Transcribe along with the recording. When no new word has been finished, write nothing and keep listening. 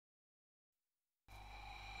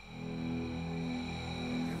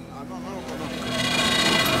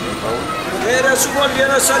Era su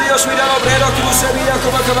boliviano salió su vida obrero, cruce vida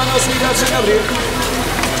como acabando su vida sin abrir.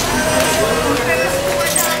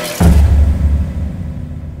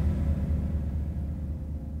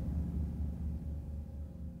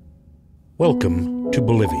 Welcome to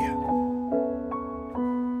Bolivia.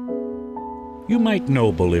 You might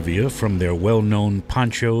know Bolivia from their well-known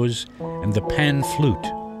ponchos and the pan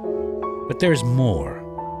flute, but there's more,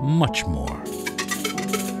 much more.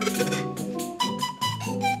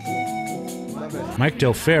 Mike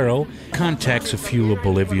del Ferro contacts a few of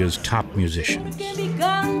Bolivia's top musicians.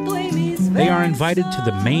 They are invited to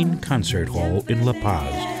the main concert hall in La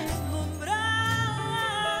Paz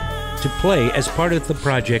to play as part of the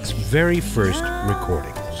project's very first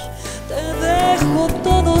recordings.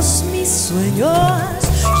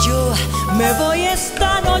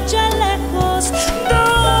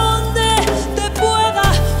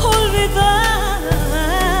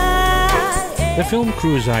 The film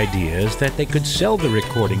crew's idea is that they could sell the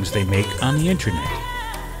recordings they make on the internet.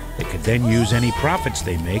 They could then use any profits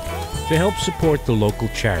they make to help support the local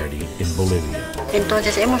charity in Bolivia.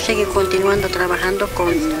 Entonces hemos seguido continuando trabajando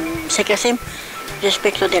con Secasem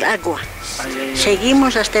respecto del agua.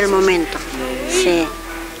 Seguimos hasta el momento. Sí,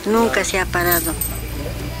 nunca se ha parado.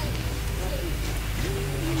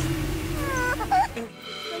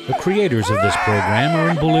 The creators of this program are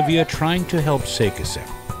in Bolivia trying to help Secasem.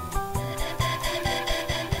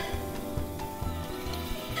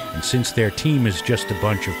 And since their team is just a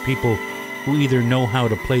bunch of people who either know how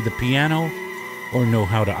to play the piano or know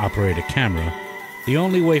how to operate a camera, the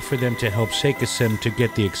only way for them to help Secasem to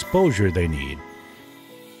get the exposure they need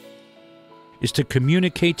is to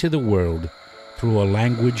communicate to the world through a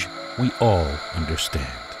language we all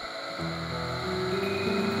understand.